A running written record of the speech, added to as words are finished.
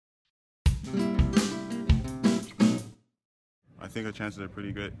think our chances are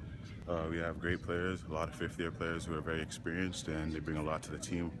pretty good. We have great players, a lot of fifth-year players who are very experienced, and they bring a lot to the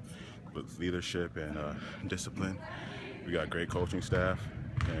team with leadership and discipline. We got great coaching staff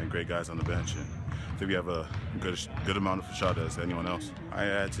and great guys on the bench, and I think we have a good amount of shot as anyone else. I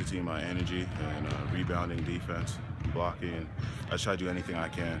add to the team energy and rebounding, defense, blocking, and I try to do anything I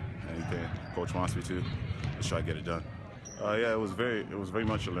can, anything coach wants me to, just try to get it done. Yeah, it was very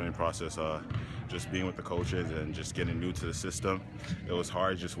much a learning process. Just being with the coaches and just getting new to the system. It was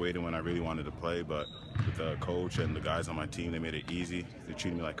hard just waiting when I really wanted to play, but with the coach and the guys on my team, they made it easy. They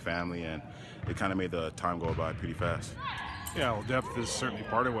treated me like family, and it kind of made the time go by pretty fast. Yeah, well, depth is certainly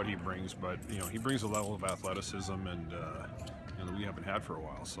part of what he brings, but he brings a level of athleticism and that we haven't had for a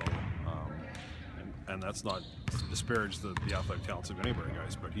while. So, and that's not to disparage the athletic talents of any of our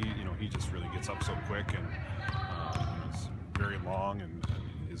guys, but he just really gets up so quick, and he's very long and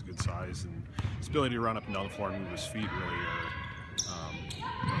his good size, and his ability to run up and down the floor and move his feet really are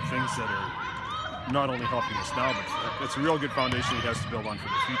things that are not only helping us now, but it's a real good foundation he has to build on for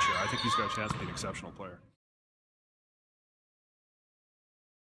the future. I think he's got a chance to be an exceptional player.